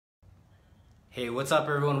Hey, what's up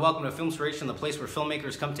everyone? Welcome to FILMspiration, the place where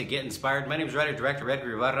filmmakers come to get inspired. My name is Writer Jack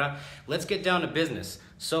Bybee. Let's get down to business.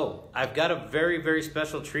 So, I've got a very, very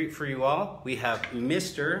special treat for you all. We have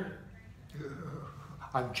Mr.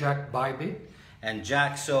 I'm Jack Bybee. And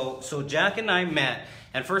Jack. So Jack and I met,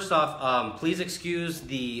 and first off, please excuse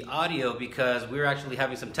the audio because we're actually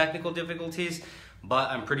having some technical difficulties, but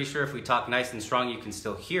I'm pretty sure if we talk nice and strong, you can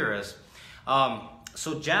still hear us.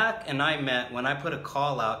 So Jack and I met when I put a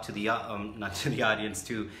call out to the, not to the audience,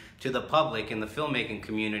 to the public in the filmmaking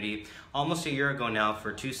community almost a year ago now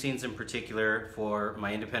for two scenes in particular for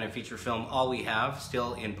my independent feature film, All We Have,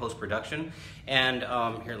 still in post-production. And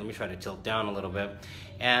here, let me try to tilt down a little bit.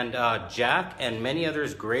 And Jack and many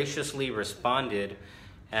others graciously responded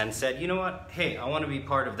and said, you know what, hey, I want to be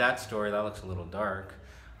part of that story. That looks a little dark.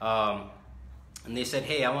 And they said,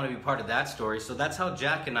 hey, I want to be part of that story. So that's how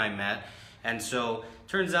Jack and I met. And so,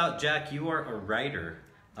 turns out, Jack, you are a writer,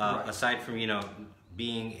 Right. aside from,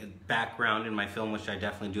 being background in my film, which I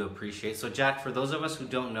definitely do appreciate. So, Jack, for those of us who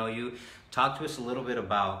don't know you, talk to us a little bit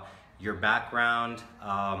about your background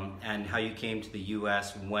and how you came to the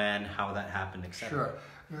U.S., when, how that happened, etc. Sure.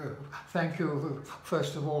 Thank you,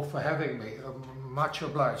 first of all, for having me. Much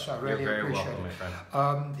obliged. I really You're very appreciate welcome, it.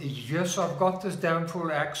 my friend. Yes, I've got this damn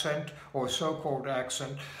full accent, or so-called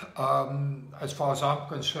accent. As far as I'm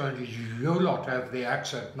concerned, you lot have the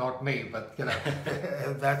accent, not me, but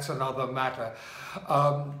that's another matter.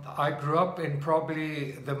 I grew up in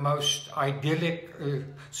probably the most idyllic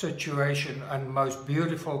situation and most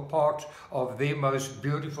beautiful part of the most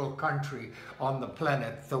beautiful country on the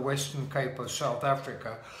planet, the Western Cape of South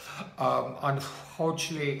Africa.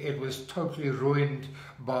 Unfortunately, it was totally ruined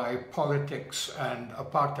by politics and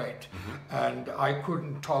apartheid, and I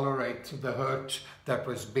couldn't tolerate the hurt that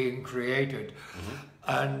was being created.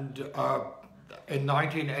 And in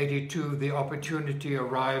 1982, the opportunity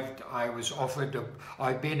arrived. I was offered,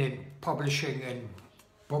 I've been in publishing and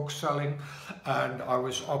book selling, and I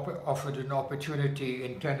was offered an opportunity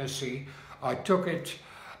in Tennessee. I took it,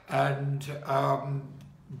 and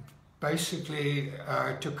basically,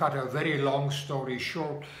 to cut a very long story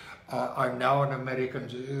short, I'm now an American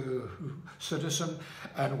citizen,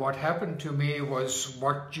 and what happened to me was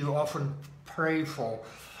what you often pray for,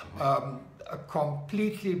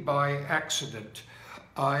 completely by accident.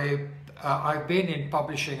 I've been in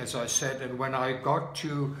publishing, as I said, and when I got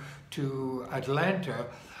to Atlanta,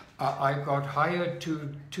 I got hired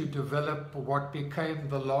to develop what became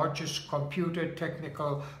the largest computer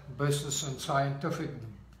technical business and scientific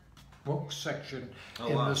book section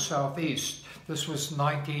in the Southeast. This was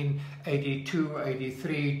 1982,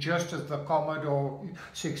 83, just as the Commodore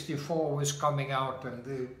 64 was coming out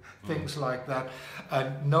and things like that.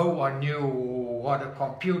 And no one knew what a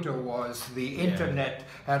computer was. The internet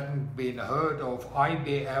hadn't been heard of.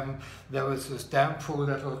 IBM, there was this damn fool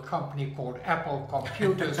little company called Apple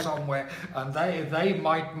Computer somewhere, and they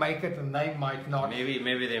might make it and they might not.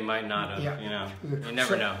 Maybe they might not have, you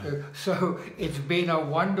never know. So it's been a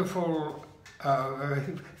wonderful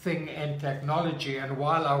thing in technology, and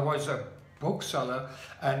while I was a bookseller,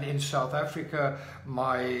 and in South Africa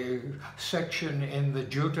my section in the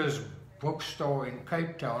Jutter's bookstore in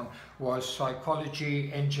Cape Town was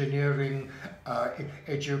psychology, engineering,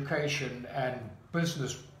 education and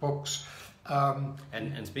business books.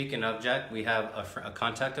 And speaking of, Jack, we have a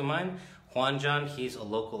contact of mine, Juan John. He's a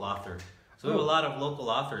local author. So we have a lot of local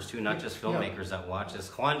authors too, not just filmmakers that watch this.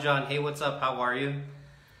 Juan John, hey, what's up? How are you?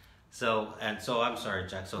 So I'm sorry,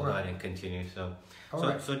 Jack. So go ahead and continue. So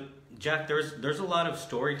Jack, there's a lot of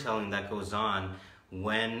storytelling that goes on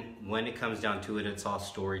when it comes down to it. It's all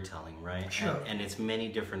storytelling, right? Sure. And it's many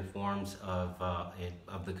different forms of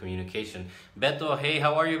the communication. Beto, hey,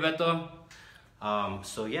 how are you, Beto?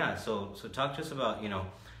 So talk to us about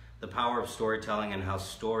the power of storytelling and how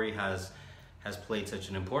story has played such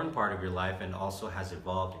an important part of your life and also has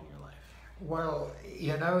evolved in your life. Well,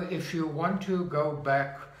 if you want to go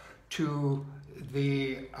back to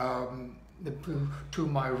to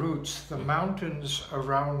my roots, the mountains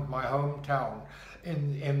around my hometown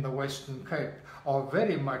in the Western Cape are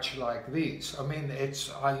very much like these. I mean,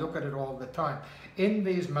 I look at it all the time. In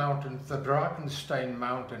these mountains, the Drakensberg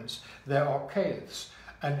Mountains, there are caves.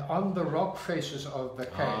 And on the rock faces of the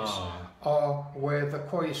caves are where the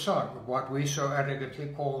Khoisan, what we so arrogantly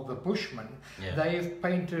call the Bushmen, they've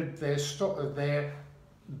painted their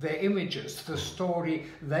images, the story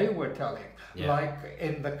they were telling. Like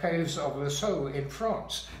in the caves of Le Sceau in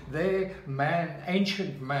France, their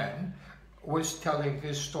ancient man was telling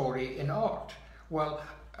his story in art. Well,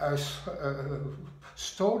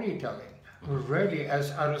 storytelling, really,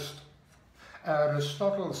 as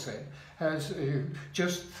Aristotle said, has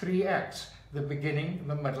just 3 acts: the beginning,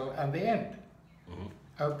 the middle, and the end.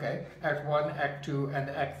 Okay, Act 1, Act 2, and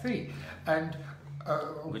Act 3. And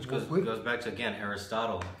which goes back to, again,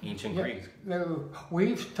 Aristotle, ancient Greek.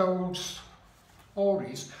 We've told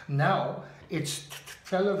stories. Now it's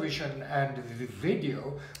television and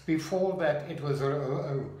video. Before that it was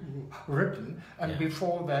written, and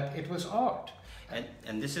before that it was art.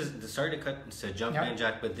 And this is, sorry to jump in,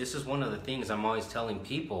 Jack, but this is one of the things I'm always telling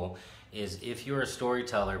people is if you're a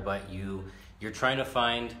storyteller, but you're trying to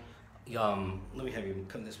find, let me have you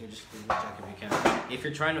come this way, just Jack, if you can. If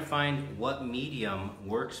you're trying to find what medium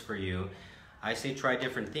works for you, I say try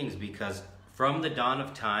different things, because from the dawn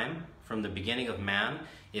of time, from the beginning of man,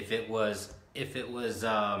 if it was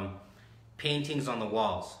paintings on the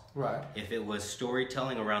walls, right? If it was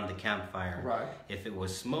storytelling around the campfire, right? If it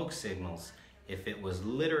was smoke signals, if it was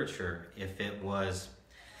literature, if it was,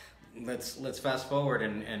 let's fast forward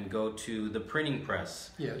and go to the printing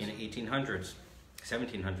press in the 1800s,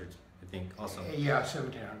 1700s, I think also. Yeah,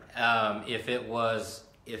 1700s.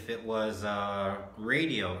 If it was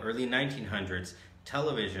radio, early 1900s,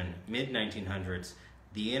 television, mid 1900s,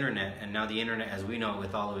 the internet, and now the internet as we know it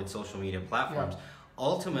with all of its social media platforms.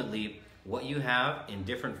 Ultimately, what you have in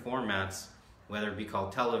different formats, whether it be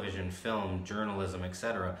called television, film, journalism,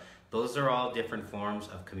 etc., those are all different forms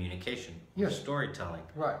of communication, storytelling.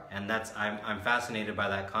 Right. And that's, I'm fascinated by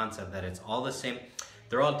that concept that it's all the same.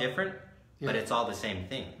 They're all different, but it's all the same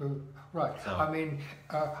thing. Right. So. I mean,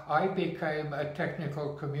 I became a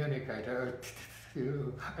technical communicator,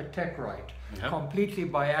 a tech writer, completely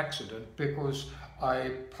by accident, because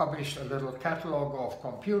I published a little catalog of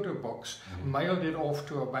computer books, mailed it off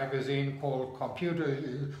to a magazine called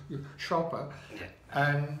Computer Shopper,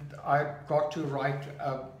 and I got to write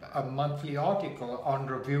a monthly article on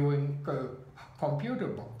reviewing computer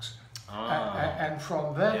books. And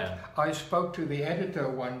from that, I spoke to the editor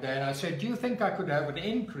one day and I said, "Do you think I could have an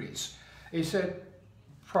increase?" He said,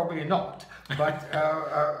 "Probably not, but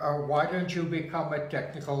why don't you become a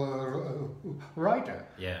technical writer?"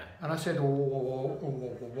 Yeah. And I said,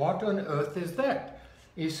 "What on earth is that?"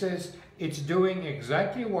 He says, "It's doing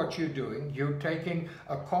exactly what you're doing. You're taking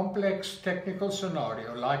a complex technical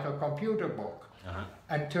scenario like a computer book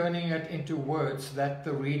and turning it into words that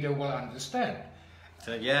the reader will understand."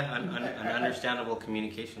 So an understandable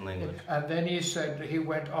communication language. And then he said, he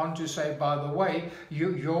went on to say, "By the way,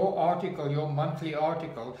 your article, your monthly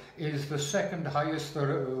article, is the second highest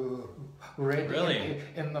read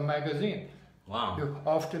in the magazine." Wow.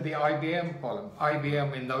 After the IBM column.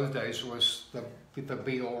 IBM in those days was the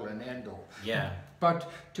be all and end all. Yeah. But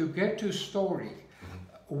to get to story,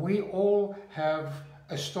 we all have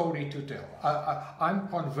a story to tell. I'm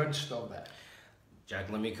convinced of that. Jack,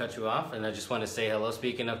 let me cut you off, and I just want to say hello.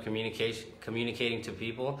 Speaking of communicating to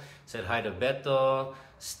people, said hi to Beto,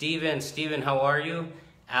 Steven, how are you?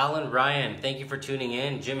 Alan, Ryan, thank you for tuning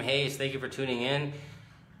in. Jim Hayes, thank you for tuning in.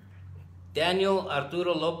 Daniel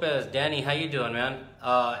Arturo Lopez, Danny, how you doing, man?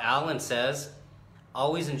 Alan says,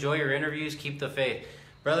 always enjoy your interviews, keep the faith.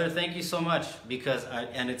 Brother, thank you so much, because,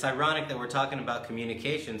 and it's ironic that we're talking about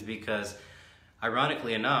communications, because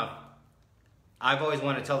ironically enough, I've always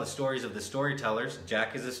wanted to tell the stories of the storytellers.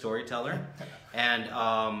 Jack is a storyteller, and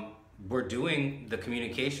we're doing the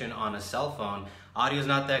communication on a cell phone. Audio's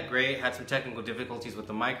not that great, had some technical difficulties with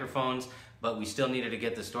the microphones, but we still needed to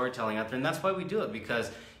get the storytelling out there, and that's why we do it, because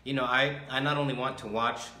you know, I not only want to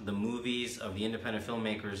watch the movies of the independent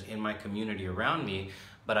filmmakers in my community around me,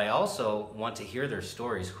 but I also want to hear their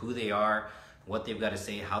stories, who they are, what they've got to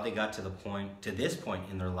say, how they got to this point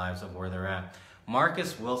in their lives of where they're at.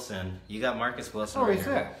 Marcus Wilson, you got Marcus Wilson right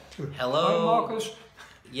here. Hello. Hi, Marcus.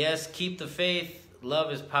 Yes, keep the faith.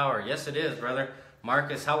 Love is power. Yes, it is, brother.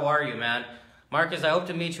 Marcus, how are you, man? Marcus, I hope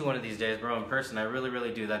to meet you one of these days, bro, in person. I really,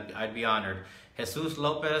 really do. I'd be honored. Jesus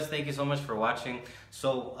Lopez, thank you so much for watching.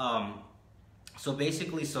 So, so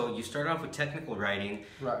basically, you started off with technical writing,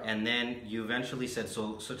 right? And then you eventually said,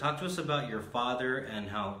 so talk to us about your father and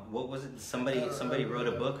how, what was it? Somebody wrote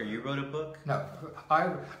a book, or you wrote a book? No,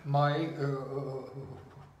 my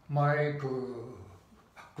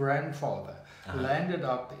grandfather landed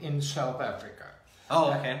up in South Africa.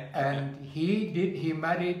 Oh, okay. And he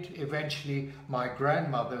married eventually my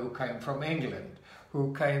grandmother, who came from England,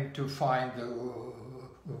 who came to find the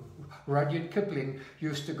Rudyard Kipling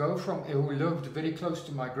used to go from, who lived very close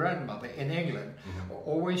to my grandmother in England,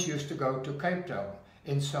 always used to go to Cape Town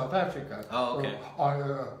in South Africa. Oh, okay.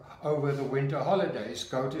 Over the winter holidays,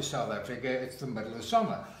 go to South Africa, it's the middle of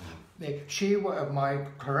summer. My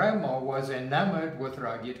grandma was enamored with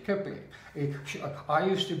Rudyard Kipling. I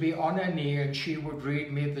used to be on her knee and she would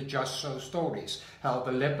read me the Just So stories, how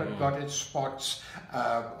the leopard got its spots,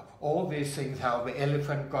 all these things, how the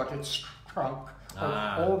elephant got its trunk,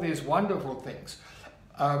 all these wonderful things.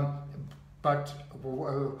 But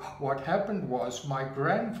what happened was my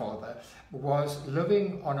grandfather was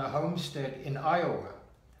living on a homestead in Iowa.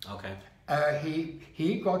 Okay.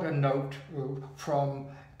 He got a note from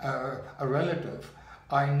a relative,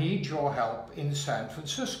 I need your help in San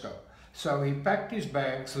Francisco. So he packed his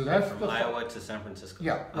bags, left from Iowa to San Francisco.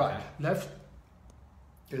 Yeah, right. Okay.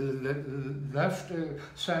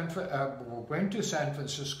 Went to San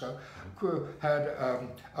Francisco, had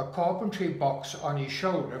a carpentry box on his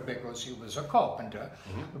shoulder because he was a carpenter.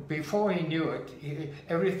 Before he knew it,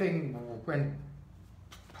 everything went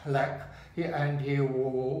black, and he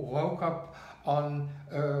woke up on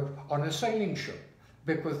a sailing ship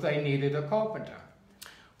because they needed a carpenter.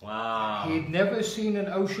 Wow. He'd never seen an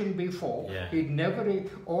ocean before. Yeah. He'd never,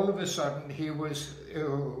 all of a sudden, he was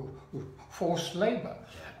forced labor.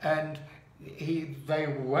 Yeah. And they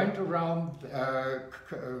went around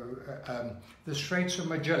the Straits of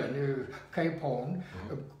Magellan, Cape Horn,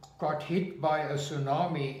 got hit by a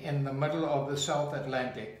tsunami in the middle of the South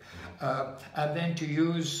Atlantic. And then, to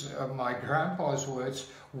use my grandpa's words,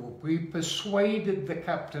 we persuaded the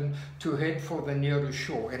captain to head for the nearest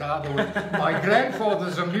shore. In other words, my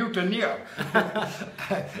grandfather's a mutineer.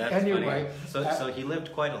 Anyway, funny. So he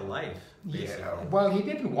lived quite a life, basically. Yeah, well, he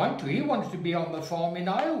didn't want to. He wanted to be on the farm in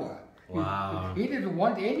Iowa. Wow. He didn't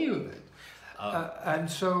want any of it. And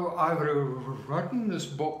so I've written this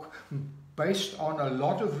book based on a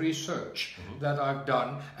lot of research that I've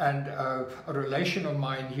done, and a relation of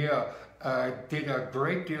mine here did a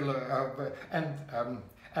great deal of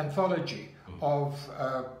anthology of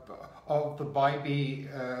the Bybee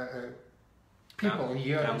people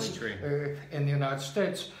here in the United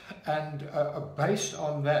States, and based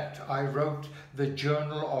on that I wrote the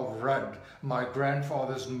Journal of Rudd, my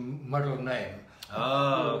grandfather's middle name.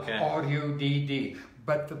 Oh, okay. R-U-D-D.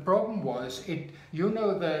 But the problem was, you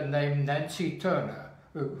know the name Nancy Turner,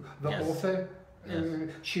 the author? Yes.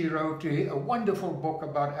 She wrote a wonderful book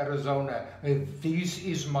about Arizona, These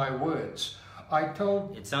Is My Words.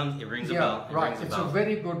 It rings a bell. Right, it's a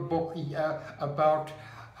very good book about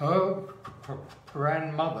her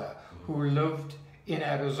grandmother who lived in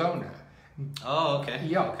Arizona. Oh, okay.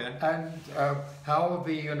 Yeah, okay. And how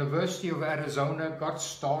the University of Arizona got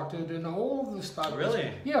started and all the stuff.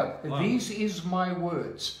 Really? Yeah, wow. These is my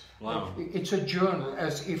words. Wow. It's a journal,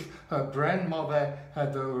 as if her grandmother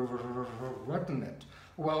had written it.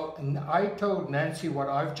 Well, I told Nancy what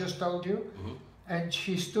I've just told you, and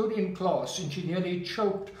she stood in class and she nearly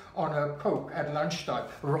choked on her Coke at lunchtime.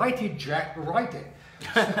 Write it, Jack, write it.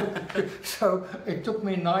 So it took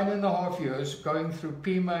me 9.5 years going through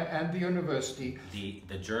Pima and the university.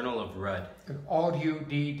 The Journal of Rudd.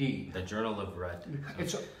 R-U-D-D. The Journal of Rudd.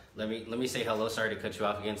 It's let me say hello. Sorry to cut you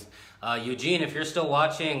off again. Eugene, if you're still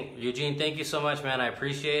watching, Eugene, thank you so much, man. I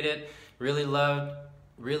appreciate it.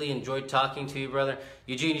 Really enjoyed talking to you, brother.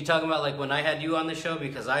 Eugene, you talking about like when I had you on the show,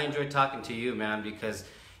 because I enjoyed talking to you, man, because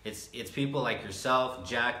it's people like yourself,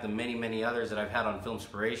 Jack, the many others that I've had on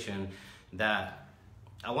FILMspiration that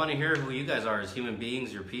I want to hear who you guys are as human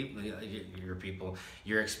beings, your people,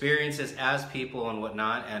 your experiences as people and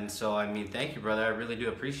whatnot. And so, I mean, thank you, brother. I really do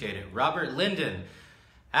appreciate it. Robert Linden,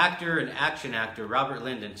 actor and action actor, Robert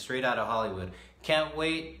Linden, straight out of Hollywood. Can't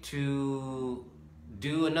wait to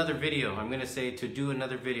do another video. I'm going to say to do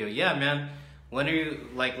another video. Yeah, man. When are you,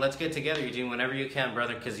 like, let's get together, Eugene, whenever you can,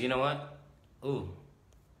 brother. Because you know what? Ooh.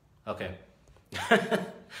 Okay.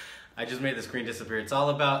 I just made the screen disappear. It's all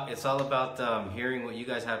about hearing what you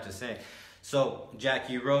guys have to say. So, Jack,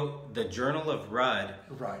 you wrote the Journal of Rudd.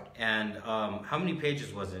 right. And how many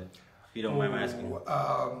pages was it? If you don't mind my asking.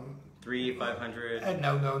 300, 500?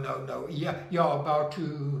 No. Yeah, about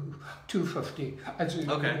 250.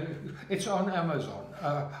 Okay. It's on Amazon.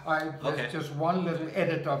 There's just one little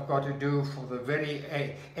edit I've got to do for the very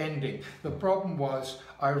ending. The problem was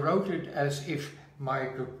I wrote it as if my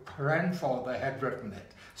grandfather had written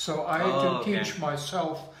it. So I had to teach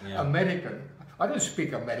myself American. I don't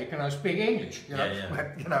speak American, I speak English, you know.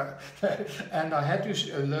 But, you know, and I had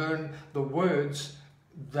to learn the words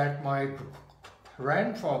that my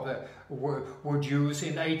grandfather would use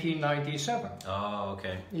in 1897. Oh,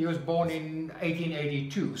 okay. He was born in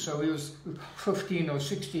 1882, so he was 15 or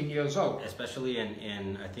 16 years old. Especially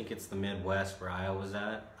in I think it's the Midwest where Iowa's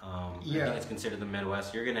at. I think it's considered the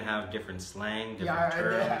Midwest. You're going to have different slang, different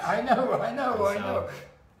terms. I know.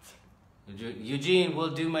 Eugene,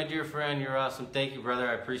 will do, my dear friend. You're awesome. Thank you, brother.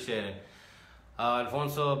 I appreciate it.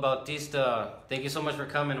 Alfonso Bautista, thank you so much for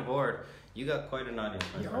coming aboard. You got quite an audience,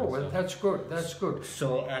 my friend. Oh, well, that's good. That's good.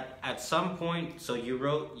 So at some point, so you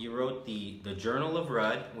wrote the Journal of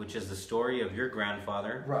Rudd, which is the story of your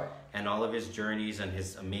grandfather, Right. and all of his journeys and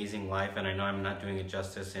his amazing life. And I know I'm not doing it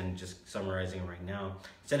justice in just summarizing it right now. You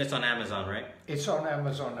said it's on Amazon, right? It's on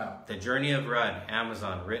Amazon now. The Journey of Rudd,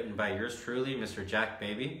 Amazon, written by yours truly, Mr. Jack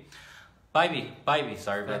Bybee. Bybee,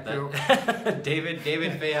 sorry about that. David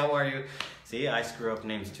Faye, how are you? See, I screw up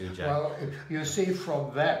names too, Jack. Well, you see,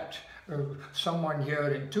 from that, someone here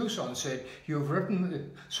in Tucson said, "You've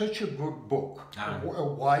written such a good book.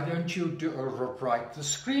 Why don't you write the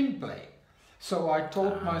screenplay?" So I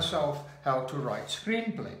taught myself how to write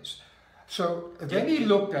screenplays. So then he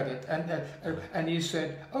looked at it and he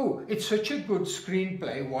said, "Oh, it's such a good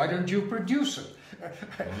screenplay. Why don't you produce it?"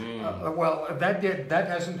 Well, that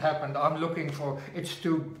hasn't happened. I'm looking for, it's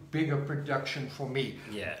too big a production for me.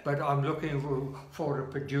 Yeah. But I'm looking for a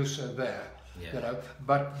producer there. Yeah. You know.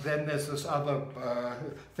 But then there's this other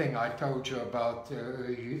thing I told you about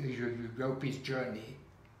Yopi's journey.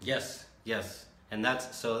 Yes. And that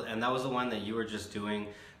was the one that you were just doing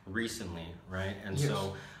recently, right? And yes.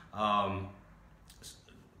 So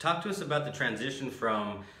talk to us about the transition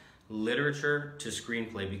from literature to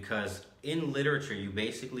screenplay, because in literature you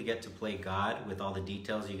basically get to play God with all the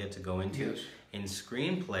details you get to go into. Yes. In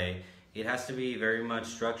screenplay, it has to be very much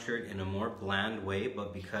structured in a more bland way,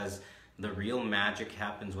 but because the real magic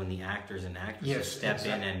happens when the actors and actresses step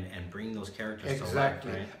in and bring those characters to life,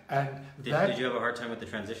 right? And did you have a hard time with the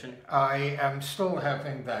transition? I am still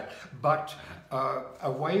having that, but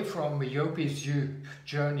away from Yopi's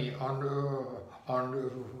journey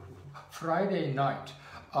on Friday night,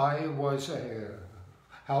 I was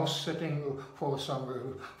house sitting for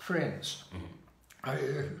some friends. I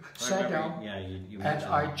sat down and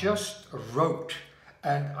I just wrote.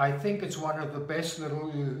 And I think it's one of the best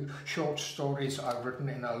little short stories I've written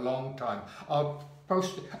in a long time. I'll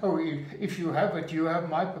post it. Oh, if you have it, you have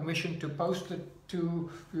my permission to post it to...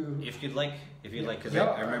 if you'd like, because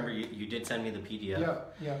I remember you did send me the PDF.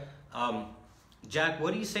 Yeah. Jack,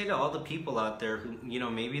 what do you say to all the people out there who,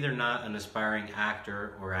 maybe they're not an aspiring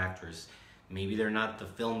actor or actress. Maybe they're not the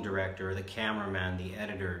film director, the cameraman, the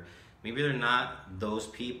editor. Maybe they're not those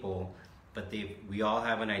people, but we all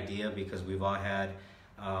have an idea because we've all had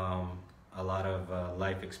a lot of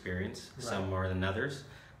life experience, right. Some more than others.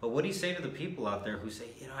 But what do you say to the people out there who say,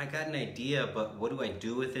 I got an idea, but what do I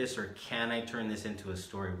do with this, or can I turn this into a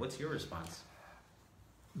story? What's your response?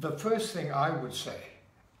 The first thing I would say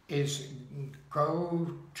is go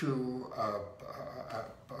to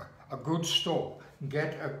a good store,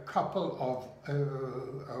 get a couple of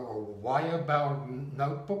wire-bound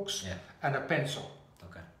notebooks and a pencil.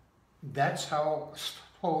 Okay. That's how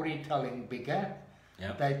storytelling began.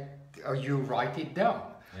 Yep. That you write it down.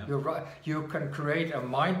 Yep. You can create a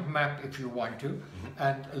mind map if you want to,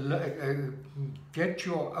 and get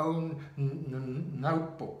your own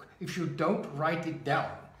notebook. If you don't write it down,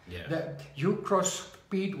 that you cross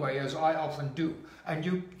speedway, as I often do, and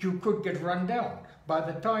you could get run down. By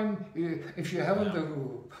the time, if you haven't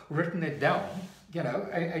written it down,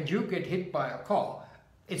 and you get hit by a car,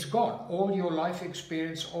 it's gone. All your life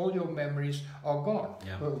experience, all your memories are gone.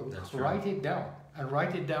 Yeah, that's true. Write it down, and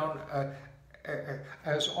write it down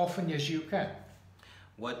as often as you can.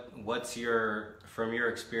 From your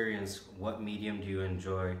experience, what medium do you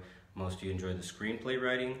enjoy most? Do you enjoy the screenplay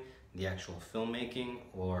writing, the actual filmmaking,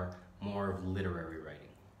 or more of literary writing?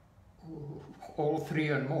 All three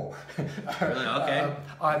and more. Really? Okay.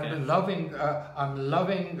 I'm loving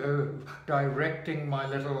directing my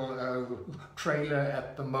little trailer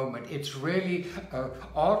at the moment. It's really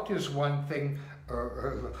art is one thing,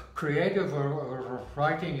 creative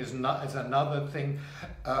writing is another thing,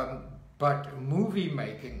 but movie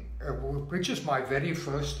making, which is my very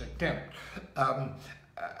first attempt.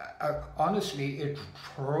 Honestly, it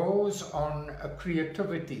draws on a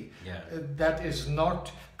creativity that is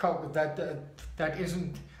not that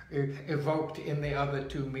isn't evoked in the other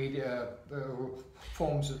two media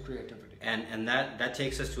forms of creativity. And that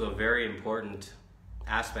takes us to a very important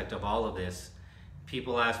aspect of all of this.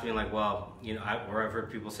 People ask me like, well, or I've heard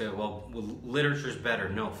people say, well, literature's better.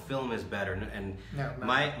 No, film is better. And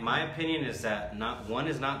my opinion is that one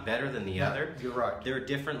is not better than the other. You're right. They're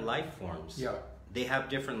different life forms. Yeah. They have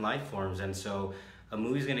different life forms, and so a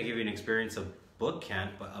movie is going to give you an experience a book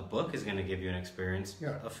can't, but a book is going to give you an experience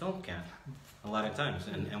a film can't, a lot of times.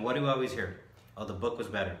 And what do I always hear? Oh, the book was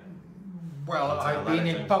better. Well, I've been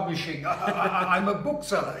in publishing. I'm a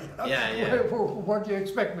bookseller. Yeah. What do you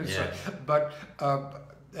expect me to say? But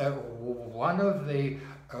one of the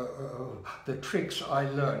tricks I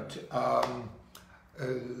learned,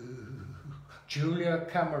 Julia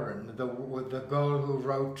Cameron, the girl who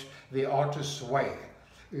wrote The Artist's Way.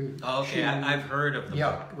 Okay, I've heard of the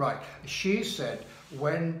book. Right. She said,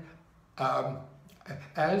 when,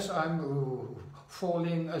 as I'm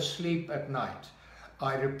falling asleep at night,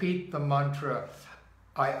 I repeat the mantra,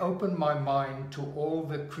 I open my mind to all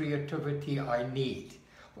the creativity I need.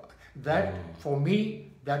 That, for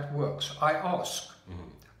me, that works. I ask.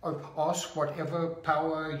 Ask whatever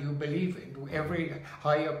power you believe in, every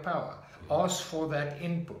higher power. Ask for that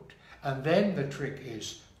input. And then the trick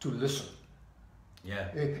is to listen. Yeah.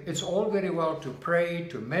 It's all very well to pray,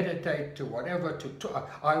 to meditate, to whatever.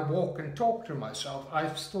 I walk and talk to myself.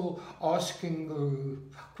 I'm still asking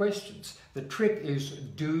questions. The trick is,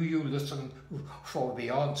 do you listen for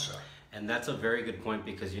the answer? And that's a very good point,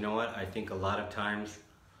 because you know what? I think a lot of times,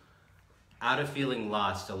 out of feeling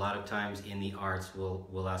lost, a lot of times in the arts,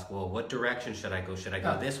 we'll ask, well, what direction should I go? Should I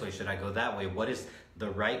go this way? Should I go that way? What is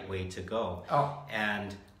the right way to go?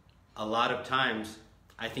 And a lot of times,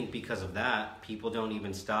 I think because of that, people don't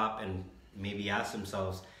even stop and maybe ask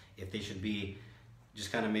themselves if they should be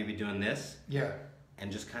just kind of maybe doing this. Yeah.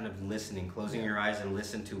 And just kind of listening, closing your eyes and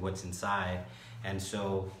listen to what's inside. And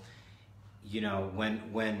so, you know,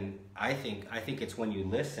 when I think it's when you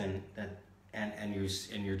listen that and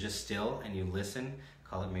you're just still and you listen,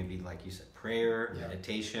 call it maybe, like you said, prayer,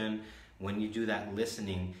 meditation. When you do that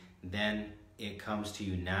listening, then it comes to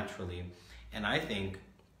you naturally. And I think,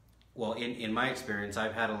 well, in my experience,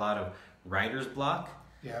 I've had a lot of writer's block.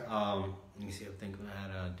 Yeah. Let me see. I think I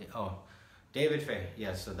had David Fay.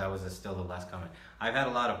 Yes, so that was still the last comment. I've had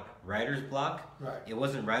a lot of writer's block. Right. It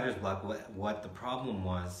wasn't writer's block. What the problem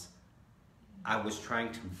was, I was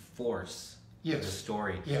trying to force the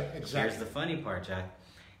story. Yeah, exactly. Here's the funny part, Jack.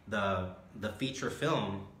 The feature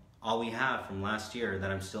film, All We Have, from last year that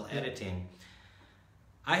I'm still editing,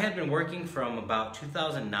 I had been working from about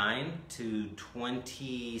 2009 to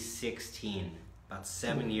 2016, about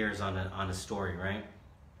 7 years on a story, right?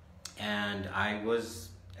 And I was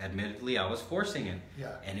forcing it,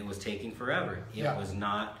 and it was taking forever. It was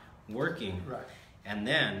not working. Right. And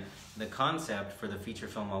then the concept for the feature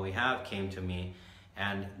film All We Have came to me,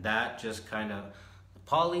 and that just kind of,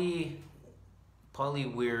 Polly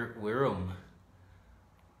Wirum.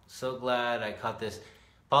 So glad I caught this.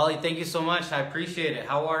 Polly, thank you so much. I appreciate it.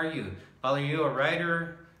 How are you? Polly, are you a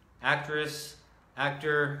writer, actress,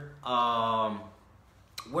 actor?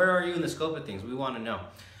 Where are you in the scope of things? We want to know.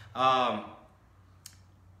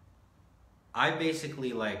 I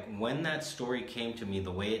basically, like, when that story came to me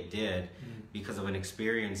the way it did, because of an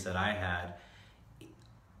experience that I had,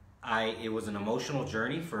 it was an emotional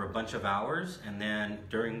journey for a bunch of hours, and then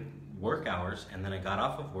during work hours, and then I got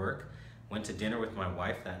off of work, went to dinner with my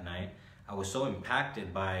wife that night. I was so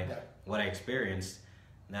impacted by what I experienced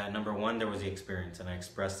that, number one, there was the experience, and I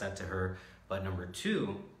expressed that to her. But number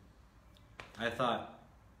two, I thought,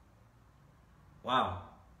 wow,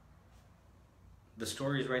 the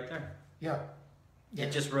story is right there. Yeah.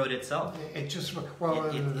 It just wrote itself. It just, the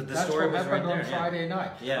that's story what was happened right on there, Friday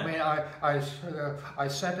night. Yeah. I mean, I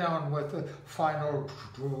sat down with the final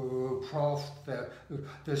draft, the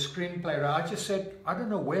screenplay. I just said, I don't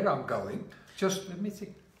know where I'm going. Just let me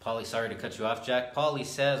think. Polly, sorry to cut you off, Jack. Polly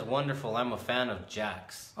says, wonderful, I'm a fan of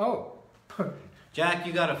Jack's. Oh. Jack,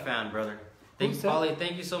 you got a fan, brother. Thanks, Polly.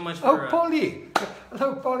 Thank you so much for... Oh, Polly.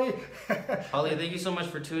 Hello, Polly. Polly, thank you so much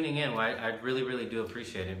for tuning in. Well, I really, really do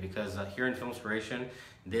appreciate it, because here in FILMspiration,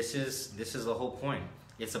 this is the whole point.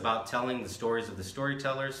 It's about telling the stories of the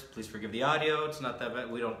storytellers. Please forgive the audio. It's not that bad.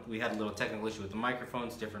 We had a little technical issue with the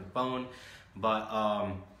microphones, different phone, but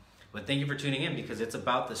thank you for tuning in, because it's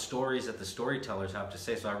about the stories that the storytellers have to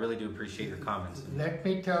say. So I really do appreciate your comments. Let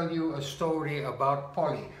me tell you a story about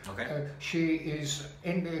Polly. Okay. She is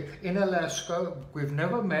in Alaska. We've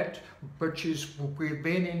never met, but we've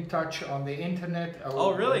been in touch on the internet.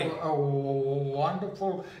 Oh, really? A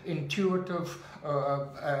wonderful, intuitive,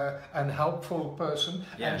 and helpful person.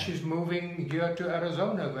 Yeah. And she's moving here to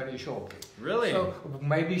Arizona very shortly. Really? So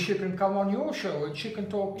maybe she can come on your show and she can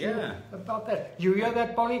talk to you about that. You hear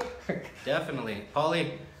that, Polly? Definitely.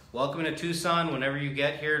 Polly, welcome to Tucson. Whenever you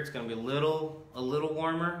get here, it's going to be a little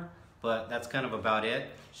warmer, but that's kind of about it.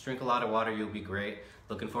 Just drink a lot of water. You'll be great.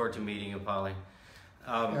 Looking forward to meeting you, Polly.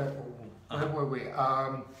 Where were we?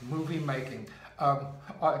 Movie making.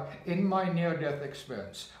 In my near-death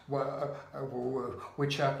experience,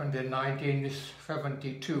 which happened in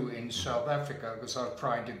 1972 in South Africa, because I was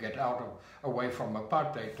trying to get away from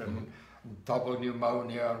apartheid and double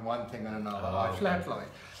pneumonia and one thing and another. I flatlined.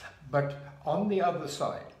 But on the other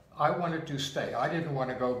side, I wanted to stay. I didn't want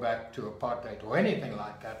to go back to apartheid or anything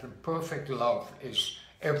like that. And perfect love is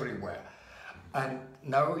everywhere. And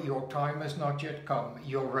no, your time has not yet come.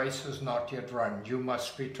 Your race has not yet run. You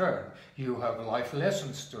must return. You have life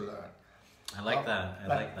lessons to learn. I like that. I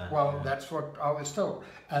like that. Well, yeah. that's what I was told.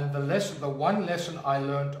 And the one lesson I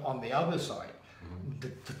learned on the other side,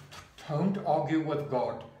 don't argue with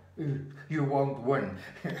God. You won't win.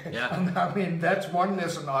 Yeah. And I mean, that's one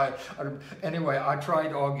lesson anyway, I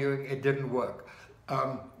tried arguing, it didn't work.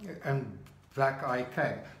 And back I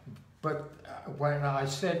came. But when I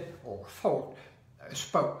said, or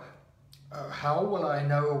spoke, how will I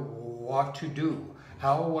know what to do?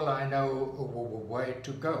 How will I know where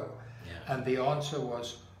to go? Yeah. And the answer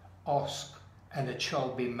was, ask, and it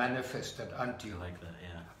shall be manifested unto you. I like that,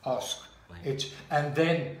 yeah. Ask. And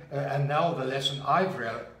then, and now the lesson I've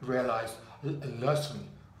realized, listen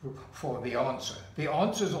for the answer. The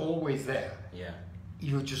answer's always there. Yeah.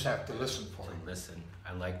 You just have to listen for it. Listen,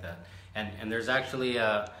 I like that. And there's actually,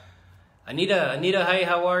 Anita, hi,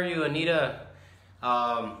 how are you, Anita?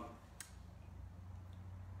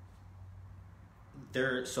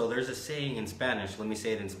 So there's a saying in Spanish. Let me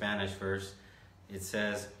say it in Spanish first. It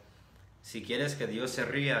says, si quieres que Dios se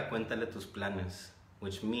ría, cuéntale tus planes.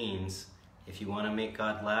 Which means, if you want to make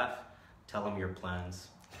God laugh, tell him your plans.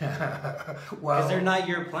 Because they're not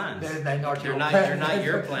your plans. They're not your plans. They're not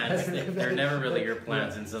your plans. They're never really your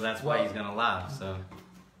plans, and so that's why he's going to laugh. So.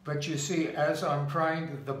 But you see, as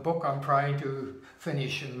the book I'm trying to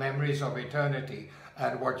finish, Memories of Eternity,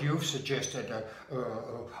 and what you've suggested, a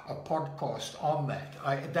podcast on that.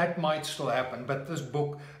 That might still happen, but this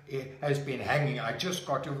book has been hanging. I just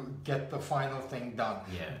got to get the final thing done.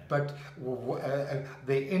 Yeah. But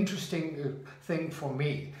the interesting thing for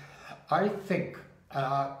me, I think,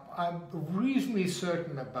 I'm reasonably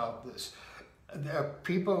certain about this,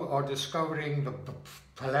 people are discovering the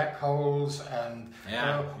black holes and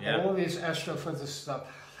all this astrophysics stuff.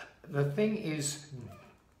 The thing is,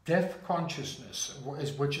 death consciousness,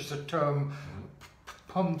 which is a term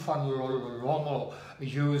Pim van Lommel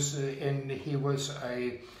used he was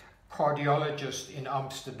a cardiologist in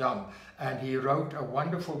Amsterdam, and he wrote a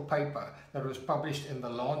wonderful paper that was published in the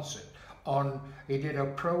Lancet he did a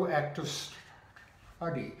proactive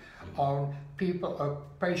study on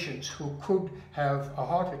patients who could have a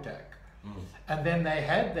heart attack. And then they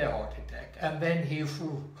had their heart attack, and then he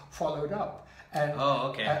followed up. And,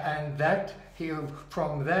 and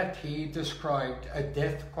from that he described a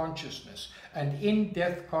death consciousness. And in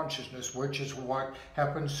death consciousness, which is what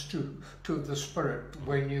happens to the spirit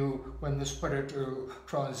when the spirit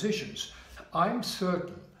transitions, I'm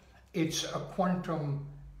certain it's a quantum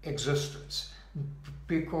existence,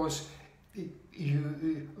 because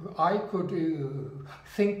I could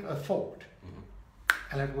think a thought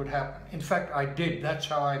and it would happen. In fact, I did. That's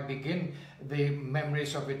how I begin the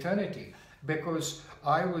Memories of Eternity, because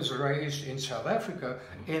I was raised in South Africa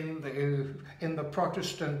in the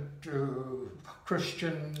Protestant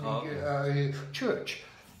Christian church,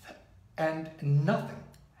 and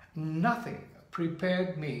nothing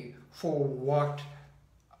prepared me for what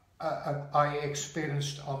I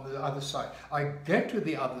experienced on the other side. I get to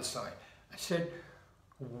the other side. I said,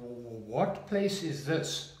 what place is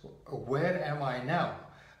this? Where am I now?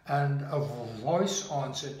 And a voice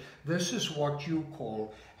answered, this is what you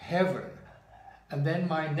call heaven. And then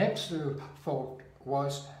my next thought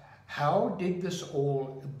was, how did this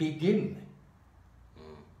all begin?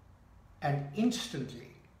 And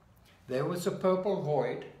instantly, there was a purple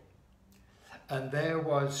void, and there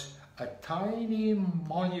was a tiny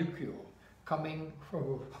molecule coming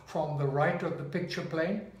from the right of the picture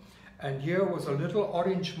plane, and here was a little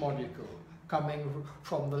orange molecule coming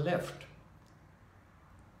from the left.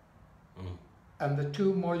 And the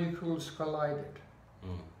two molecules collided.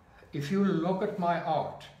 If you look at my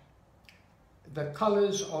art, the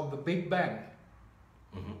colors of the Big Bang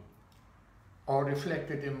are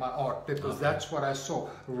reflected in my art, because that's what I saw.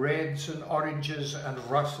 Reds and oranges and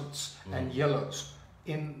russets and yellows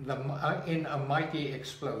in a mighty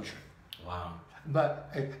explosion. Wow. But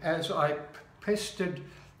as I pestered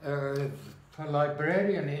a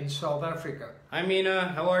librarian in South Africa. Hi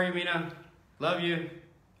Mina, how are you, Mina? Love you.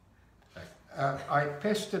 I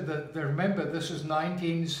pestered remember this is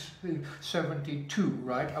 1972,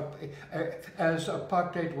 right? As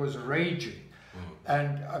apartheid was raging.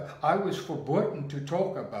 And I was forbidden to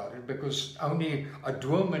talk about it, because only a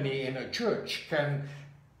dominee in a church can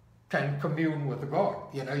commune with God.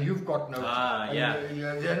 You know, you've got no...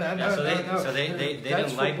 So they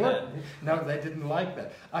didn't like that. No, they didn't like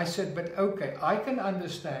that. I said, but okay, I can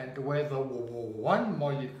understand where the one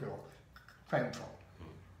molecule came from.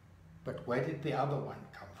 But where did the other one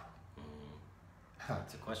come from?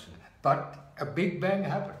 That's a question. But a big bang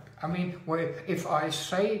happened. I mean, if I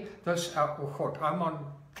say this out, I'm on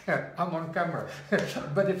camera,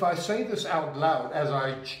 but if I say this out loud, as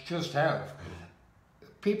I just have,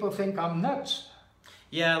 people think I'm nuts.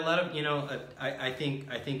 Yeah, a lot of, you know, I think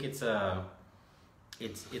it's a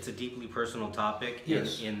deeply personal topic.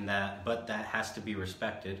 Yes. In that, but that has to be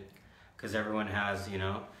respected, because everyone has, you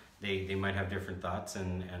know, they might have different thoughts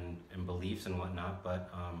and beliefs and whatnot,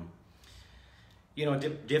 but you know,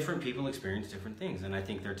 different people experience different things, and I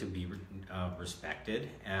think they're to be respected.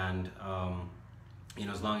 And you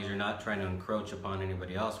know, as long as you're not trying to encroach upon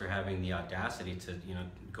anybody else or having the audacity to, you know,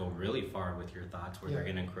 go really far with your thoughts where they're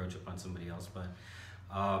going to encroach upon somebody else. But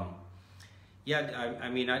yeah, I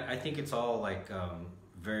mean, I think it's all like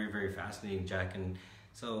very, very fascinating, Jack. And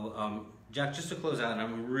so, Jack, just to close out, and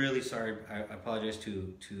I'm really sorry, I apologize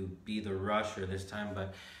to be the rusher this time,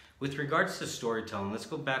 but with regards to storytelling, let's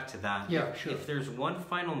go back to that. Yeah, sure. If there's one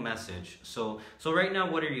final message, so right now,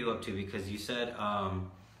 what are you up to? Because you said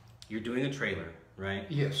you're doing a trailer, right?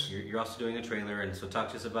 Yes. You're also doing a trailer, and so talk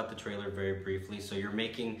to us about the trailer very briefly. So you're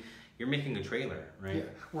making a trailer, right? Yeah,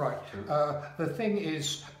 right. The thing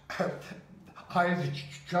is, I've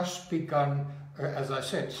just begun, as I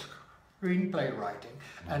said, screenplay writing,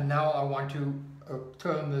 and now I want to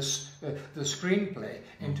turn this the screenplay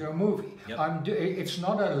into a movie. Yep. It's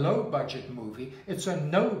not a low budget movie; it's a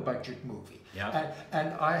no budget movie. Yeah.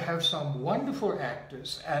 And I have some wonderful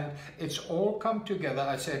actors, and it's all come together.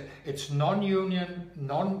 I said it's non-union,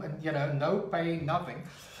 no pay, nothing.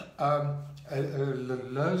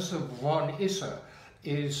 Liz von Isser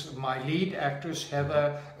is my lead actress.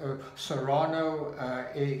 Heather Serrano,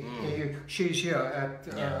 she's here at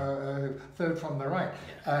third from the right,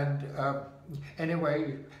 and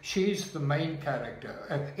anyway, she's the main character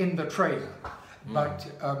in the trailer. But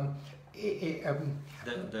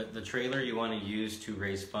the trailer you want to use to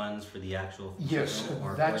raise funds for the actual yes, film,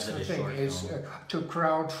 or that's is it the a thing, short is film? to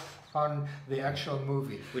crowd fund the actual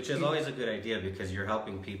movie, which is always a good idea, because you're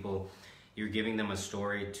helping people. You're giving them a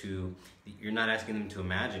story to, you're not asking them to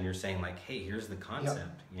imagine, you're saying like, hey, here's the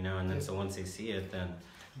concept, you know, and then so once they see it, then,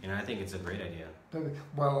 you know, I think it's a great idea.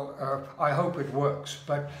 Well, I hope it works,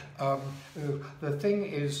 but the thing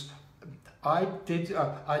is, I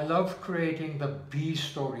love creating the B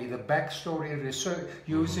story, the backstory research,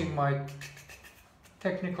 using my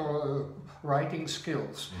technical writing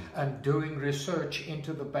skills and doing research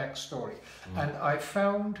into the backstory. And I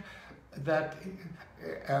found that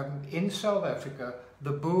in South Africa,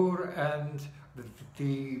 the Boer and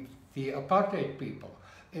the apartheid people,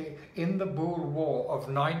 in the Boer War of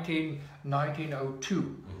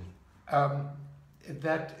 1902,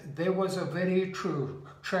 that there was a very true,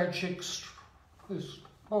 tragic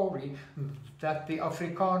story that the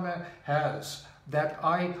Afrikaner has that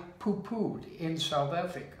I poo-pooed in South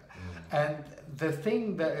Africa. And the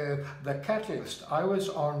thing, the catalyst, I was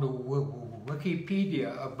on the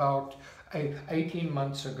Wikipedia about 18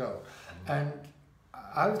 months ago, and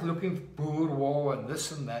I was looking for Boer War and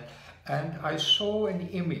this and that, and I saw an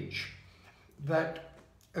image that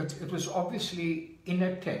it was obviously in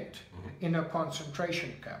a tent, in a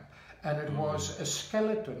concentration camp, and it was a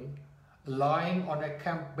skeleton lying on a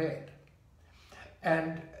camp bed.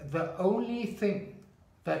 And the only thing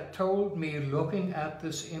that told me, looking at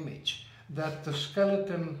this image, that the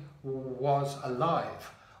skeleton was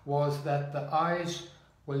alive was that the eyes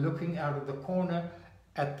were looking out of the corner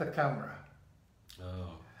at the camera.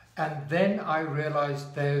 Oh. And then I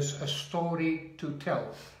realized there's a story to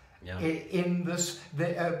tell. Yeah. In this,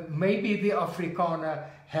 maybe the Afrikaner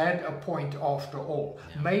had a point after all.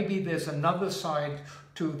 Yeah. Maybe there's another side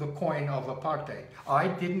to the coin of apartheid. I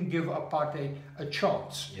didn't give apartheid a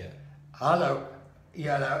chance. Yeah. Hello,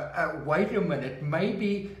 wait a minute,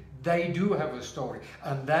 maybe they do have a story,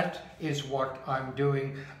 and that is what I'm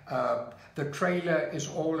doing. The trailer is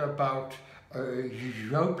all about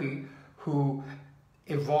Yopi, who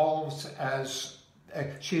evolves as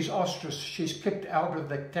she's ostracized. She's kicked out of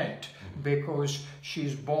the tent because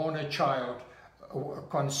she's born a child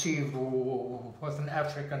conceived with an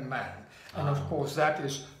African man, and of course that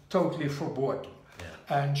is totally forbidden. Yeah.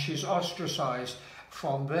 And she's ostracized.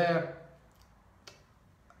 From there,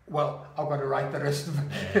 well, I've got to write the rest of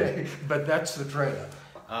it, but that's the trailer.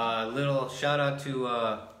 Little shout out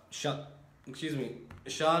to Sean Bybee.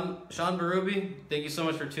 Thank you so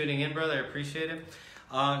much for tuning in, brother. I appreciate it.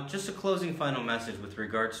 Just a closing final message with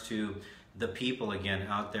regards to the people again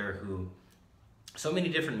out there who, so many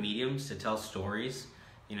different mediums to tell stories,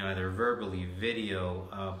 you know, either verbally, video,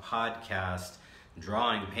 podcast,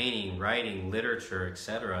 drawing, painting, writing, literature,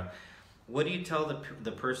 etc. What do you tell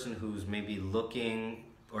the person who's maybe looking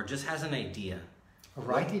or just has an idea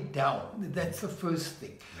Write it down. That's the first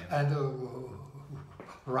thing. Yeah. And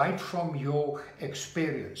write from your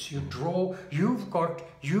experience. You draw,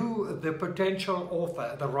 the potential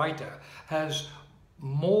author, the writer, has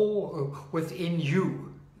more within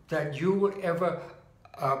you than you will ever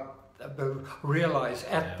realize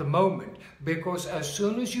at the moment. Because as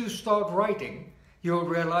soon as you start writing, you'll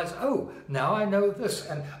realize, oh, now I know this,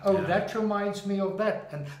 and oh, that reminds me of that,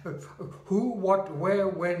 and who, what, where,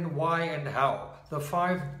 when, why, and how. The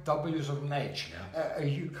 5 W's of Nage.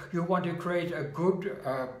 You want to create a good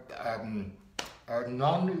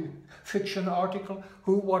non-fiction article,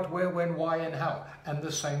 who, what, where, when, why, and how. And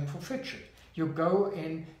the same for fiction. You go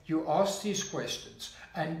in, you ask these questions,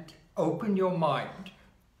 and open your mind,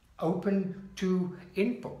 open to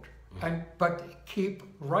input. But keep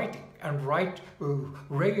writing, and write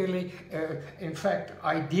regularly. In fact,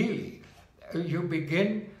 ideally, you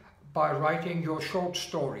begin by writing your short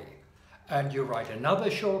story, and you write another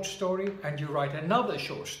short story, and you write another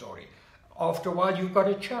short story. After a while, you've got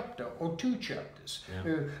a chapter or 2 chapters.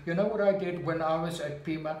 You know what I did when I was at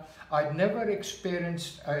Pima? I'd never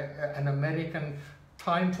experienced an American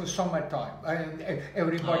time for summertime.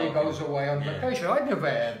 Everybody goes away on vacation. I never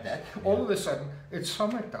had that. All of a sudden, it's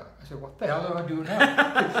summertime. I said, what the hell do I do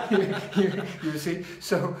now? you see?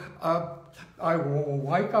 So I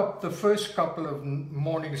wake up, the first couple of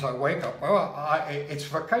mornings I wake up, it's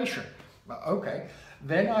vacation. Okay.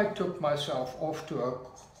 Then I took myself off to a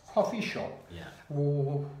coffee shop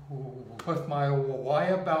with my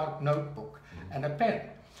wire-bound notebook and a pen.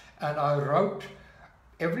 And I wrote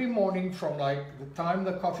every morning from like the time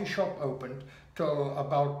the coffee shop opened till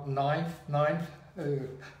about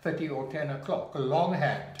 9:30 or 10 o'clock,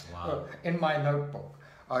 longhand in my notebook.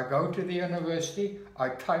 I go to the university, I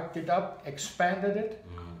typed it up, expanded it.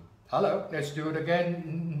 Hello, let's do it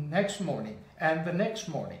again next morning and the next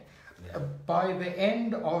morning. By the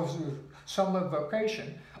end of the summer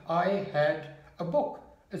vacation, I had a book.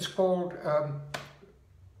 It's called, oh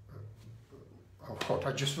God,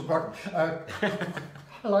 I just forgot.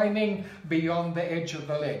 Climbing Beyond the Edge of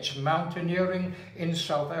the Ledge, Mountaineering in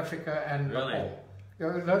South Africa and Nepal.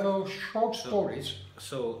 Little short stories.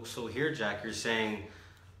 So here, Jack, you're saying,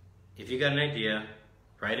 if you got an idea,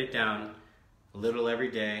 write it down, a little every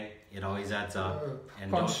day. It always adds up.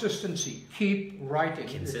 And consistency. Keep writing.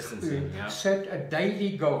 Consistency. Set a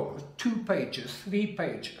daily goal, 2 pages, 3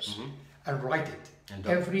 pages, and write it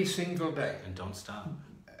every single day. And don't stop.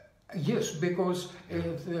 Yes, because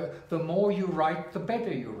the more you write, the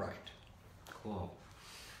better you write. Cool.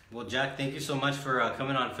 Well, Jack, thank you so much for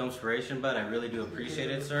coming on FILMspiration, bud. I really do appreciate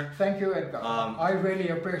it, sir. Thank you, Edgar. I really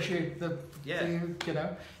appreciate the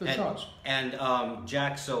chance. And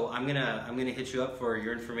Jack, so I'm gonna hit you up for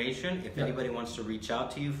your information. If anybody wants to reach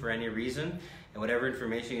out to you for any reason, and whatever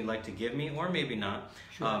information you'd like to give me, or maybe not.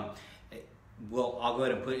 Sure. Well, I'll go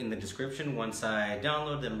ahead and put it in the description once I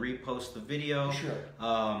download and repost the video. Sure.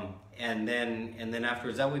 And then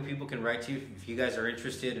afterwards, that way people can write to you if you guys are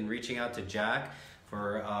interested in reaching out to Jack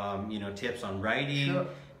for tips on writing. Sure.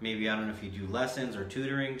 Maybe I don't know if you do lessons or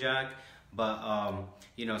tutoring, Jack. But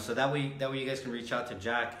so that way you guys can reach out to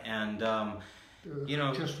Jack and.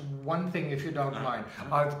 Just one thing, if you don't mind.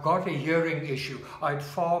 I've got a hearing issue. I'd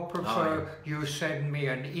far prefer you send me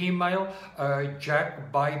an email,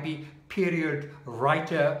 Jack Bybee,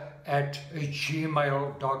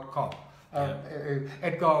 @gmail.com.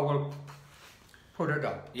 Edgar will put it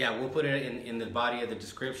up. Yeah, we'll put it in the body of the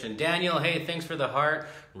description. Daniel, hey, thanks for the heart.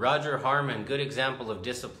 Roger Harmon, good example of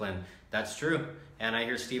discipline. That's true. And I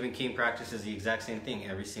hear Stephen King practices the exact same thing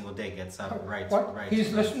every single day. Gets up, writes.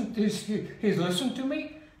 He's listened to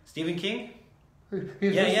me? Stephen King?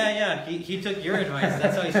 Yeah. He took your advice.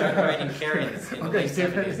 That's how he started writing Karens in the late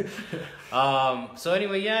 70s. So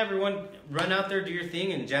anyway, everyone, run out there, do your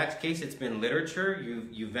thing. In Jack's case, it's been literature.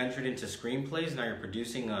 You ventured into screenplays. Now you're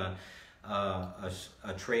producing a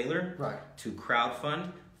trailer to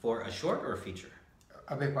crowdfund for a short or a feature.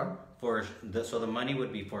 A big one. So the money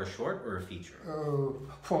would be for a short or a feature?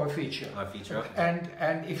 For a feature. A feature, okay.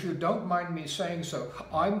 And if you don't mind me saying so,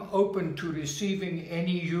 I'm open to receiving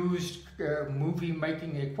any used movie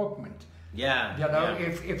making equipment. Yeah.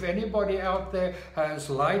 If anybody out there has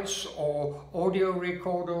lights or audio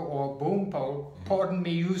recorder or boom pole, pardon me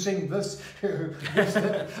using this.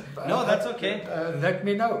 No, that's okay. Let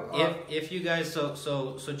me know. If you guys,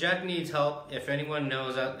 so Jack needs help. If anyone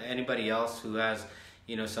knows anybody else who has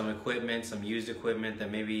some equipment, some used equipment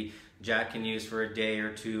that maybe Jack can use for a day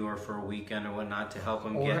or 2 or for a weekend or whatnot to help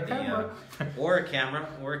him get or a camera,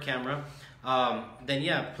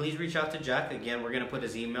 then please reach out to Jack. Again, we're going to put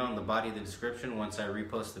his email in the body of the description once I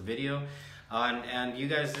repost the video. And you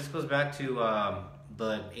guys, this goes back to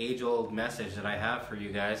the age-old message that I have for you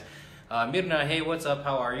guys. Mirna, hey, what's up?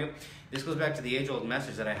 How are you? This goes back to the age-old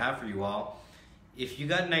message that I have for you all. If you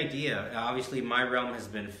got an idea, obviously my realm has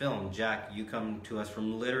been film. Jack, you come to us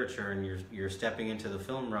from literature and you're stepping into the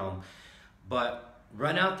film realm. But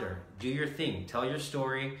run out there, do your thing, tell your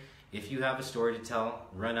story. If you have a story to tell,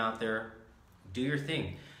 run out there, do your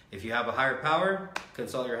thing. If you have a higher power,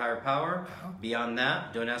 consult your higher power. Beyond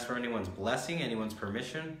that, don't ask for anyone's blessing, anyone's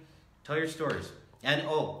permission. Tell your stories. And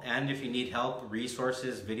and if you need help,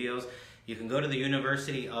 resources, videos, you can go to the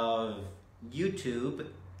University of YouTube.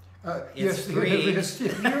 It's free. University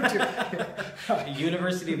of YouTube.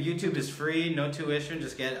 University of YouTube is free, no tuition.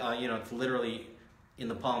 Just get, it's literally in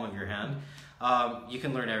the palm of your hand. You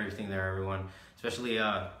can learn everything there, everyone. Especially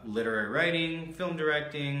literary writing, film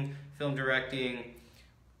directing.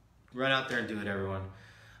 Run out there and do it, everyone.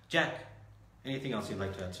 Jack, anything else you'd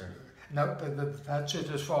like to add, sir? No, that's it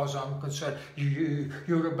as far as I'm concerned.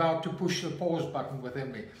 You're about to push the pause button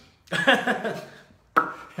within me.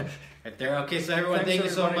 Right there. Okay, so everyone, thank you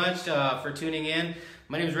so much for tuning in.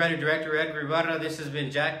 My name is Writer Director Edgar Ibarra. This has been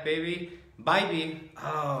Jack Bybee.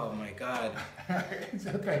 Oh my God. It's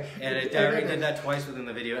okay. And I already did that twice within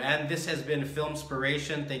the video. And this has been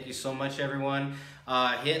FILMspiration. Thank you so much, everyone.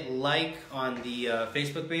 Hit like on the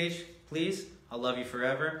Facebook page, please. I'll love you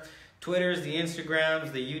forever. Twitters, the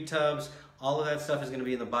Instagrams, the YouTubes, all of that stuff is going to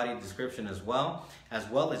be in the body description as well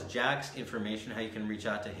as Jack's information, how you can reach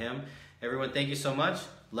out to him. Everyone, thank you so much.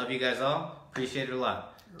 Love you guys all. Appreciate it a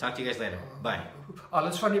lot. Talk to you guys later. Bye.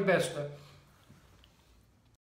 Alles van die beste.